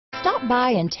Stop by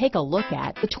and take a look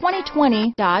at the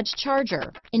 2020 Dodge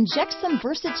Charger. Inject some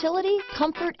versatility,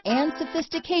 comfort, and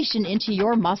sophistication into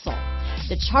your muscle.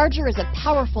 The Charger is a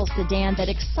powerful sedan that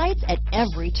excites at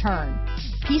every turn.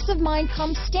 Peace of mind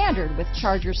comes standard with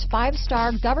Charger's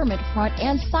 5-star government front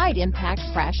and side impact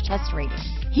crash test rating.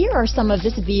 Here are some of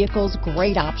this vehicle's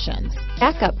great options: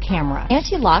 backup camera,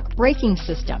 anti-lock braking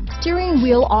system, steering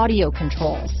wheel audio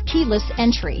controls, keyless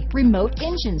entry, remote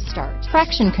engine start,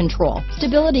 traction control,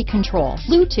 stability control,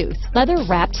 Bluetooth,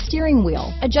 leather-wrapped steering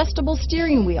wheel, adjustable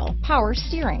steering wheel, power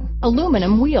steering,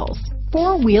 aluminum wheels,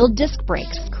 4-wheel disc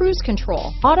brakes, cruise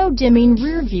control, auto-dimming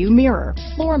rear-view mirror,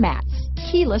 floor mats,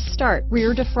 keyless start,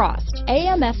 rear defrost,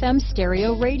 AM/FM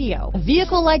stereo radio. A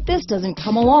vehicle like this doesn't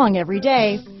come along every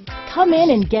day. Come in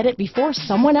and get it before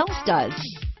someone else does.